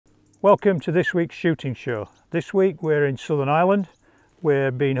Welcome to this week's shooting show. This week we're in Southern Ireland.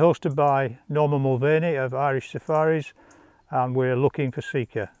 We're being hosted by Norman Mulvaney of Irish Safaris and we're looking for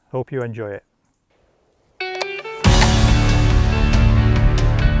sika. Hope you enjoy it.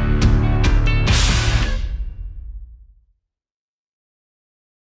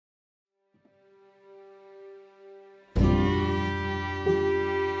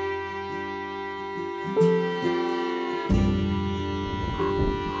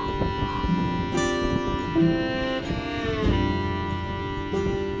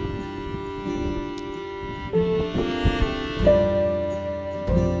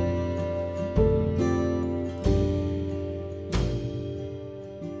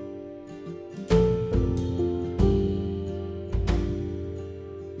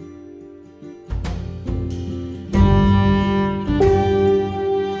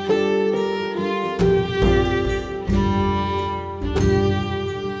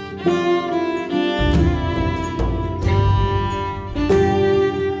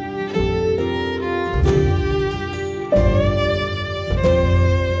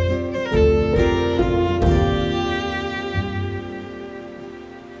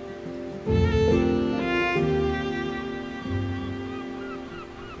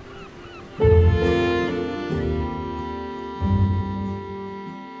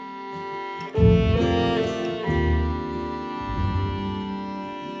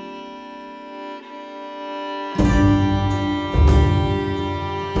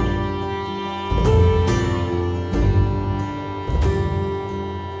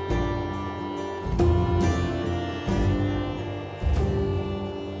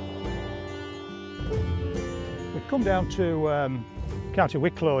 Come down to County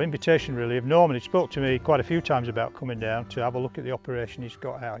Wicklow, invitation really of Norman. He spoke to me quite a few times about coming down to have a look at the operation he's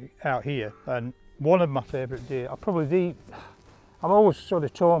got out here. And one of my favourite deer, I'm always sort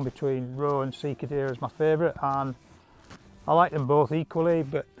of torn between roe and sika deer as my favourite, and I like them both equally,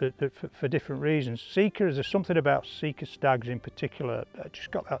 but for different reasons. Sika, there's something about sika stags in particular,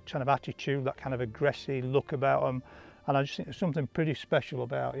 just got that kind of attitude, that kind of aggressive look about them, and I just think there's something pretty special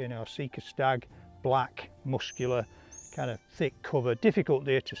about, you know, sika stag. Black, muscular, kind of thick cover, difficult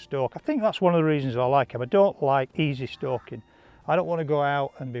deer to stalk. I think that's one of the reasons I like them. I don't like easy stalking. I don't want to go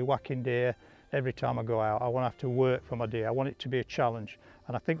out and be whacking deer every time I go out. I want to have to work for my deer. I want it to be a challenge.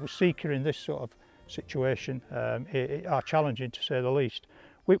 And I think with sika in this sort of situation are challenging, to say the least.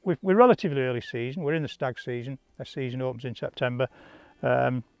 We're relatively early season. We're in the stag season. The season opens in September.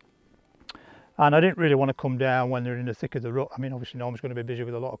 And I didn't really want to come down when they're in the thick of the rut. I mean, obviously Norman's going to be busy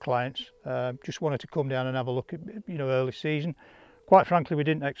with a lot of clients. Just wanted to come down and have a look at, you know, early season. Quite frankly, we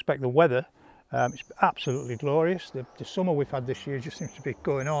didn't expect the weather. It's absolutely glorious. The summer we've had this year just seems to be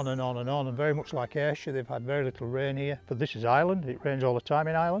going on and on and on, and very much like Ayrshire, they've had very little rain here. But this is Ireland. It rains all the time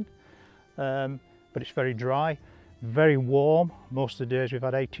in Ireland. But it's very dry, very warm. Most of the days we've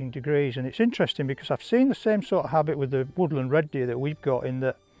had 18 degrees. And it's interesting because I've seen the same sort of habit with the woodland red deer that we've got, in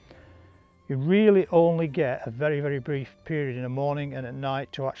that you really only get a very, very brief period in the morning and at night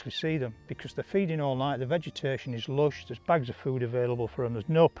to actually see them, because they're feeding all night. The vegetation is lush, there's bags of food available for them, there's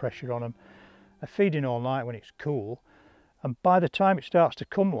no pressure on them. They're feeding all night when it's cool, and by the time it starts to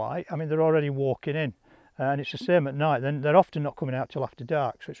come light, I mean, they're already walking in. And it's the same at night. Then they're often not coming out till after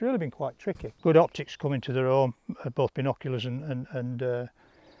dark, so it's really been quite tricky. Good optics come into their own, both binoculars and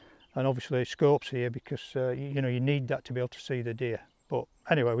obviously scopes here, because you know, you need that to be able to see the deer. But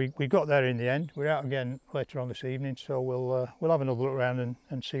anyway, we got there in the end. We're out again later on this evening, so we'll have another look around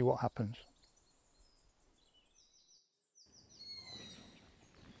and see what happens.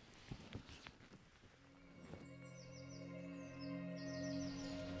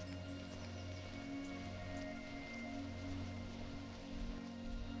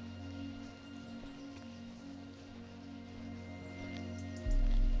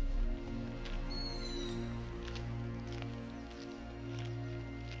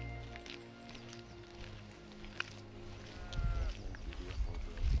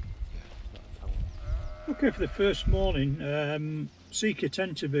 Okay, for the first morning, sika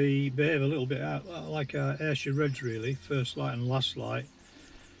tend to behave a little bit like our Ayrshire Reds really, first light and last light.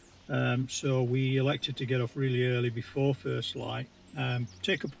 So we elected to get off really early before first light,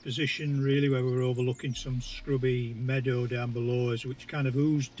 take up a position really where we were overlooking some scrubby meadow down below us, which kind of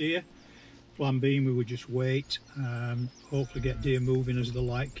oozed deer. Plan being we would just wait, hopefully get deer moving as the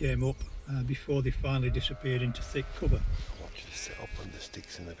light came up before they finally disappeared into thick cover. I want you to sit up on the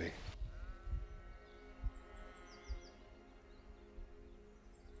sticks in a bit.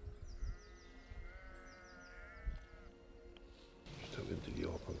 Into the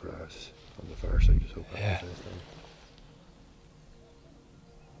open grass on the far side, just open. Yeah.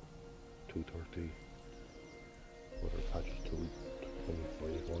 2:30. Other patches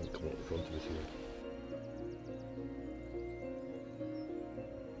 2:25. One come up in front of us here.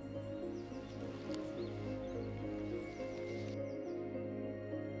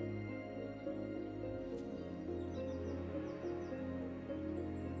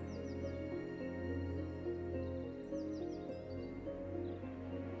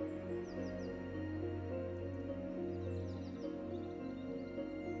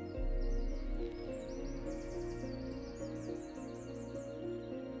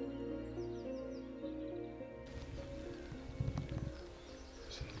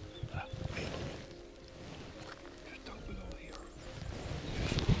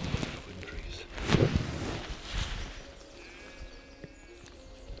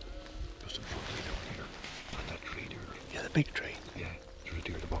 Big tree. Yeah, there's a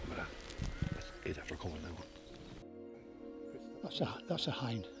deer at the bottom of that. It's after coming out. That's a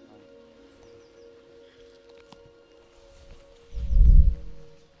hind.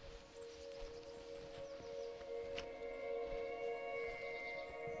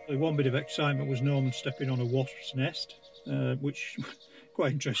 One bit of excitement was Norman stepping on a wasp's nest, which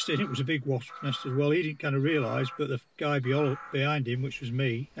quite interesting. It was a big wasp nest as well. He didn't kind of realise, but the guy behind him, which was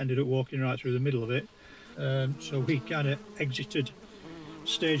me, ended up walking right through the middle of it. So he kind of exited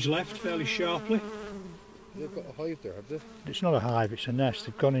stage left fairly sharply. They've got a hive there, have they? It's not a hive, it's a nest.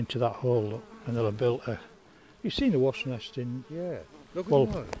 They've gone into that hole, look, and they'll have built a... You've seen the wasp nest in... Yeah, look at well,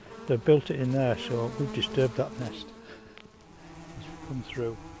 the one. They've built it in there, so we've disturbed that nest. It's come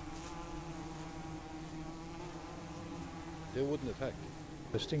through. They wouldn't attack.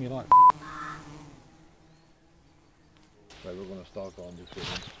 They sting you like... Right, we're going to stalk on this way.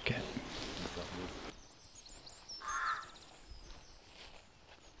 Okay.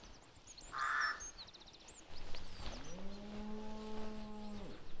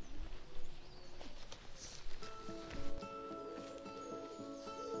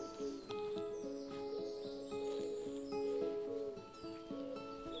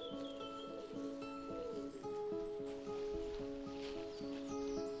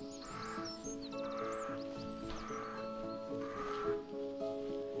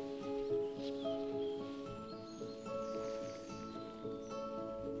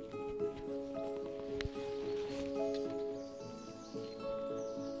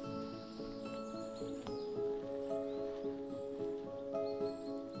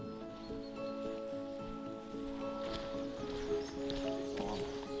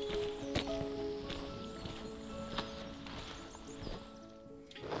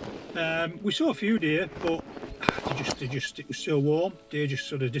 We saw a few deer, but it was so warm. Deer just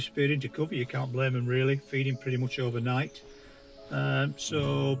sort of disappeared into cover. You can't blame them really, feeding pretty much overnight.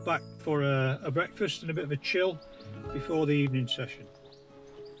 So back for a breakfast and a bit of a chill before the evening session.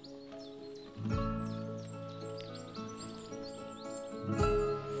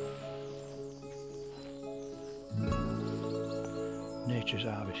 Nature's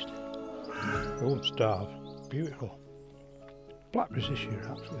harvest. They won't starve. Beautiful. Blackberries this year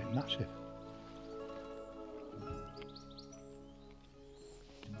are absolutely massive.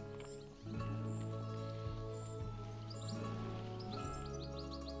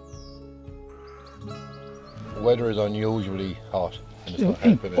 The weather is unusually hot and it's not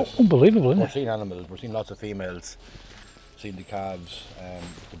helping us. Unbelievable, isn't We're it? seeing animals, we're seeing lots of females, seeing the calves,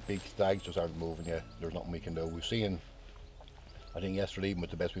 the big stags just aren't moving yet. There's nothing we can do. We've seen, I think yesterday evening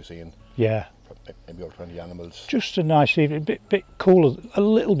was the best we've seen. Yeah. Maybe over 20 animals. Just a nice evening, bit cooler, a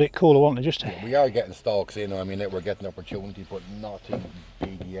little bit cooler, wasn't it? Just Yeah, we are getting stalks in, I mean, we're getting opportunity, but nothing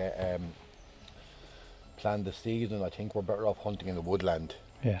big yet. Planned the season, I think we're better off hunting in the woodland,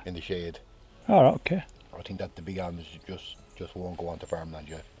 in the shade. All right, okay. I think that the big animals just won't go onto farmland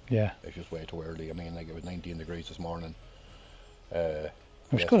yet. Yeah. It's just way too early. I mean, like it was 19 degrees this morning.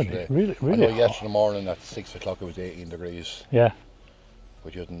 It's going to be really I know hot. yesterday morning at 6 o'clock it was 18 degrees. Yeah.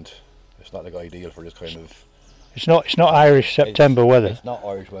 Which isn't, it's not like ideal for this kind of... It's not Irish September weather. It's not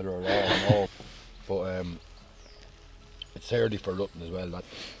Irish weather at all, no. But it's early for rutting as well.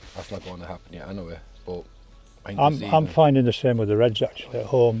 That's not going to happen yet anyway. But I'm finding the same with the reds actually at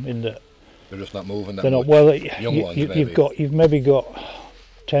home, in that they're just not moving that they're much. not, well, young ones, maybe. you've maybe got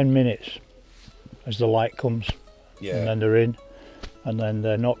 10 minutes as the light comes, and then they're in, and then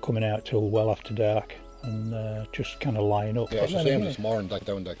they're not coming out till well after dark, and just kind of lying up. Yeah, it's the same this morning, like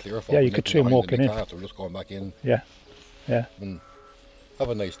down that clear fall. Yeah, you could see them walking in. They're just going back in. Yeah, yeah. And have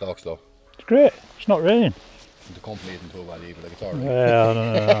a nice stalks though. It's great. It's not raining. The company isn't too bad either. Like it's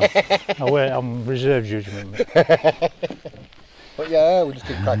alright. Well, no. I'm reserve judgment. But yeah, we'll just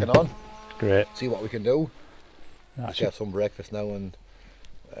keep cracking on. Great. See what we can do. That's Let's get some breakfast now and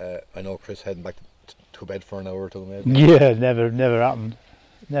I know Chris heading back to bed for an hour or two maybe. Yeah, never happened.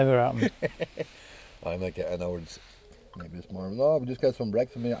 Never happened. I might get an hour maybe this morning. No, we just get some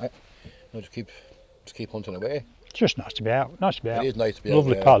breakfast. I mean, just keep hunting away. It's just nice to be out. Nice to be out. It is nice to be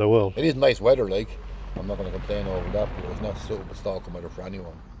Lovely out. part of the world. It is nice weather, like. I'm not going to complain over that, but it's not suitable stalking weather for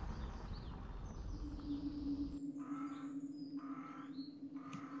anyone.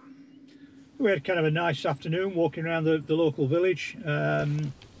 We had kind of a nice afternoon walking around the local village. Had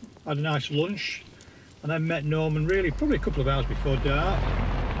a nice lunch, and then met Norman really probably a couple of hours before dark.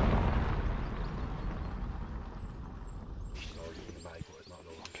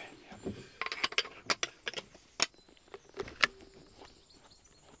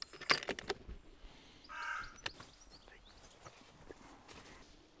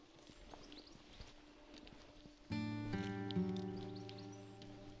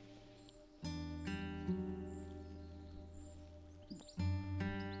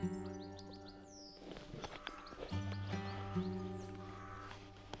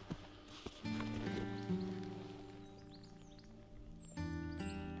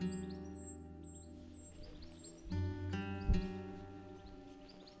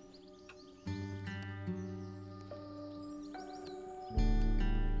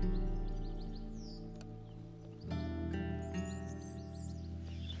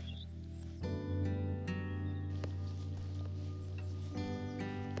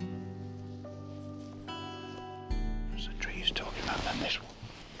 What's the tree he's talking about then, this one?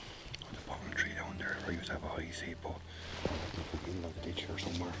 The bottom tree down there where you used to have a high seat, but in the ditch here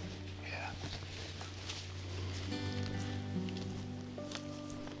somewhere. Yeah.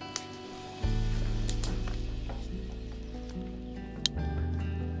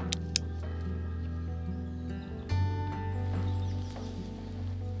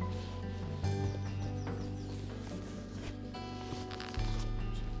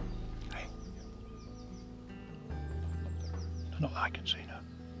 Not that I can see now.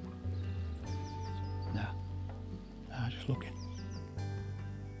 No, just looking.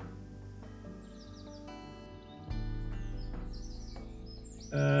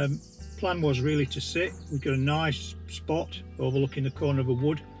 Plan was really to sit. We've got a nice spot overlooking the corner of a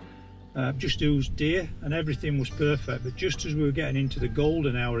wood, just oozed deer, and everything was perfect. But just as we were getting into the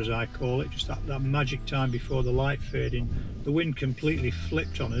golden hour, as I call it, just that magic time before the light fading, the wind completely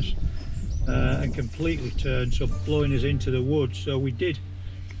flipped on us. And completely turned, so blowing us into the woods. So we did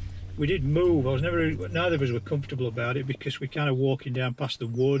move. Neither of us were comfortable about it, because we're kind of walking down past the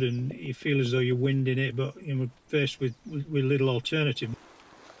wood and you feel as though you're winding it, but you know, we're faced with little alternative.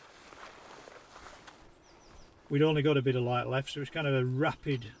 We'd only got a bit of light left, so it was kind of a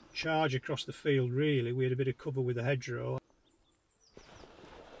rapid charge across the field really. We had a bit of cover with the hedgerow.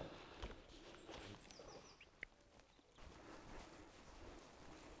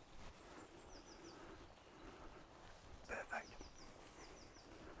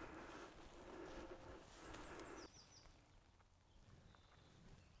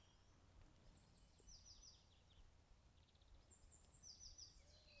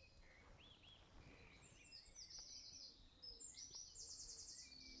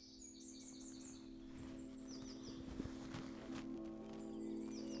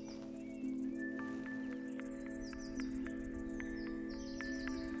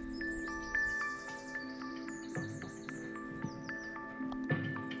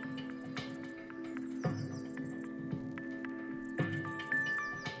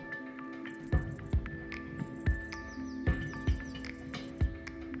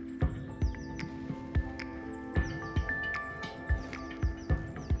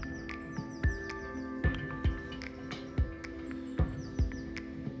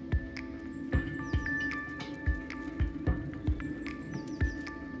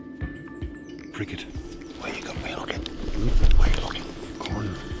 Cricket. Where you looking? Where you looking?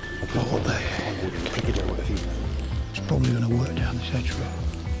 Corner. Oh, there. Cricket there, what I think. It's probably going to work down this hedge road.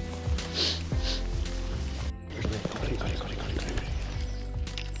 Got it.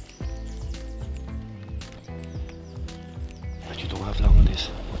 But you don't have long on this.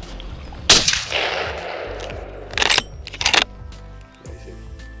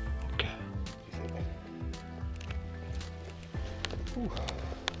 Okay. Ooh.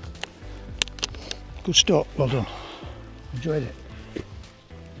 Good stop, well done. Enjoyed it.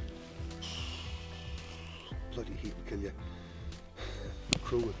 Bloody heat will kill you.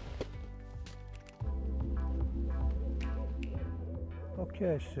 Cruel.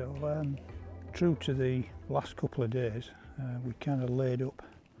 Okay, so true to the last couple of days, we kind of laid up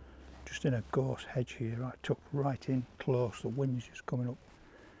just in a gorse hedge here, right tucked right in close. The wind's just coming up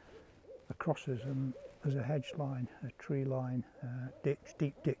across us, and there's a hedge line, a tree line, ditch,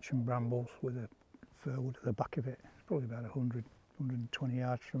 deep ditch and brambles with a fir wood at the back of it. It's probably about 100, 120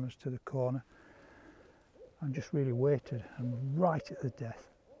 yards from us to the corner. And just really waited, and right at the death,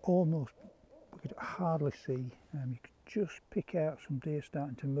 almost, we could hardly see, you could just pick out some deer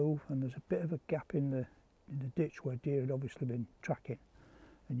starting to move, and there's a bit of a gap in the ditch where deer had obviously been tracking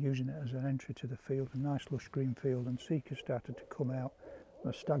and using it as an entry to the field, a nice lush green field, and sika started to come out.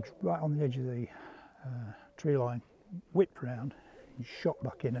 The stag's right on the edge of the tree line, whipped round, and shot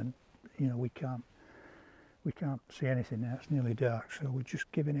back in, and you know, we can't see anything now, it's nearly dark, so we're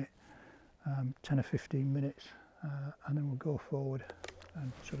just giving it 10 or 15 minutes and then we'll go forward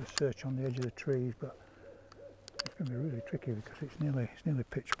and sort of search on the edge of the trees, but it's going to be really tricky because it's nearly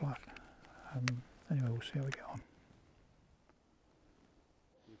pitch black. Anyway, we'll see how we get on.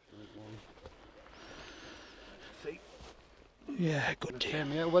 See? Yeah, good deer.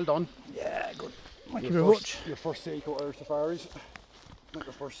 Yeah, well done. Yeah, good. Thank you very much. Your first sika Irish safaris. Not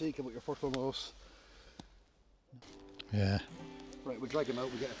your first sika, but your first one with us. Yeah. Right, we'll drag him out,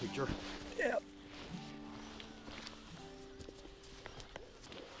 we'll get a picture. Yeah.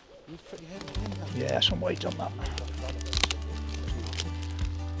 He's pretty heavy. Yeah, some weight on that.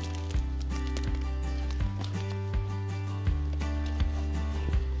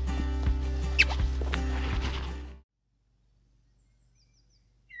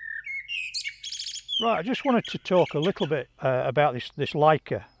 Right, I just wanted to talk a little bit about this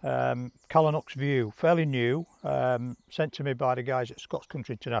Leica Calonux View, fairly new, sent to me by the guys at Scots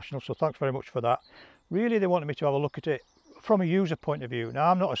Country International, so thanks very much for that. Really, they wanted me to have a look at it from a user point of view.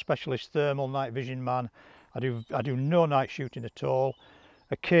 Now, I'm not a specialist thermal night vision man. I do no night shooting at all.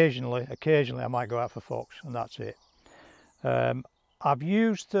 Occasionally I might go out for fox, and that's it. I've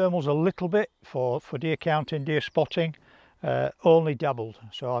used thermals a little bit for deer counting, deer spotting. Only dabbled,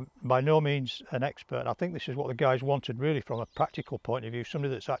 so I'm by no means an expert. I think this is what the guys wanted really from a practical point of view,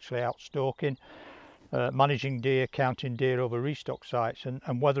 somebody that's actually out stalking, managing deer, counting deer over restock sites,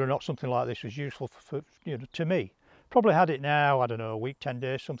 and whether or not something like this was useful for you know, to me. Probably had it now, I don't know, a week, 10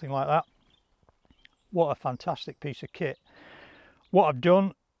 days, something like that. What a fantastic piece of kit. What I've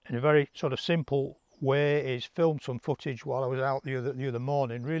done in a very sort of simple way is filmed some footage while I was out the other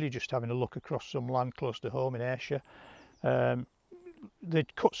morning, really just having a look across some land close to home in Ayrshire.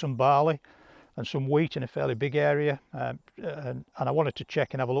 They'd cut some barley and some wheat in a fairly big area, and I wanted to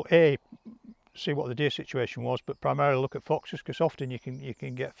check and have a look, see what the deer situation was, but primarily look at foxes, because often you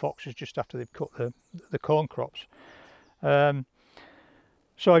can get foxes just after they've cut the corn crops.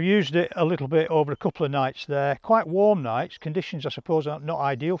 So I've used it a little bit over a couple of nights there, quite warm nights. Conditions I suppose are not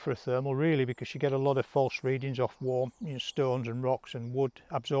ideal for a thermal really, because you get a lot of false readings off warm, you know, stones and rocks, and wood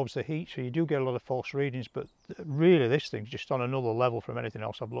absorbs the heat, so you do get a lot of false readings, but really this thing's just on another level from anything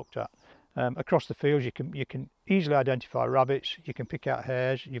else I've looked at. Across the fields you can easily identify rabbits, you can pick out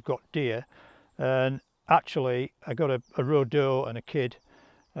hares, you've got deer, and actually I got a roe doe and a kid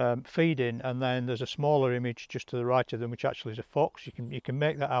feeding, and then there's a smaller image just to the right of them which actually is a fox. You can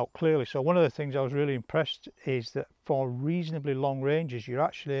make that out clearly. So one of the things I was really impressed is that for reasonably long ranges you're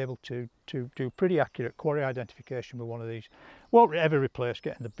actually able to do pretty accurate quarry identification with one of these. Won't ever replace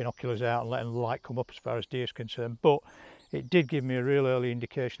getting the binoculars out and letting the light come up as far as deer is concerned, but it did give me a real early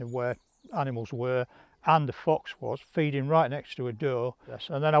indication of where animals were, and the fox was feeding right next to a doe. Yes.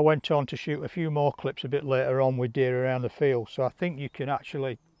 And then I went on to shoot a few more clips a bit later on with deer around the field, so I think you can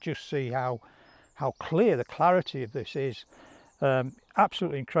actually just see how clear the clarity of this is.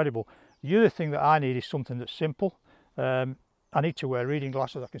 Absolutely incredible. The other thing that I need is something that's simple. I need to wear reading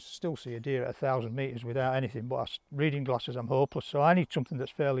glasses. I can still see a deer at 1,000 metres without anything, but reading glasses I'm hopeless, so I need something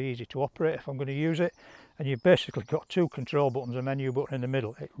that's fairly easy to operate if I'm going to use it. And you've basically got two control buttons, a menu button in the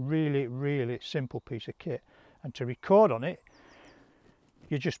middle. It's really simple piece of kit, and to record on it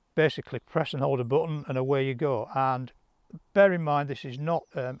you just basically press and hold a button and away you go. And bear in mind, this is not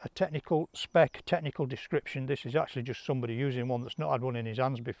a technical spec, technical description. This is actually just somebody using one that's not had one in his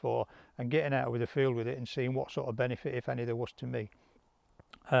hands before and getting out with the field with it and seeing what sort of benefit, if any, there was to me.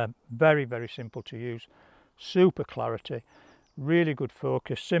 Very simple to use, super clarity, really good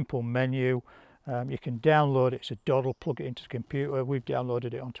focus, simple menu. You can download it, it's a doddle, plug it into the computer. We've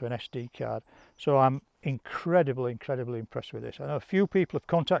downloaded it onto an SD card. So I'm incredibly impressed with this. I know a few people have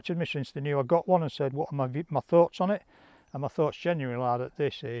contacted me since they knew I got one and said what are my thoughts on it, and my thoughts genuinely are that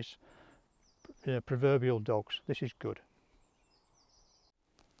this is, you know, proverbial dogs. This is good.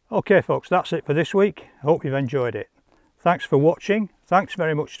 Okay folks, that's it for this week. I hope you've enjoyed it. Thanks for watching. Thanks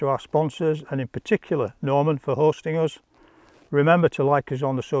very much to our sponsors, and in particular Norman for hosting us. Remember to like us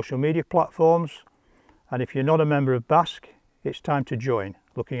on the social media platforms, and if you're not a member of BASC, it's time to join,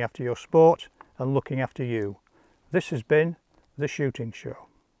 looking after your sport and looking after you. This has been The Shooting Show.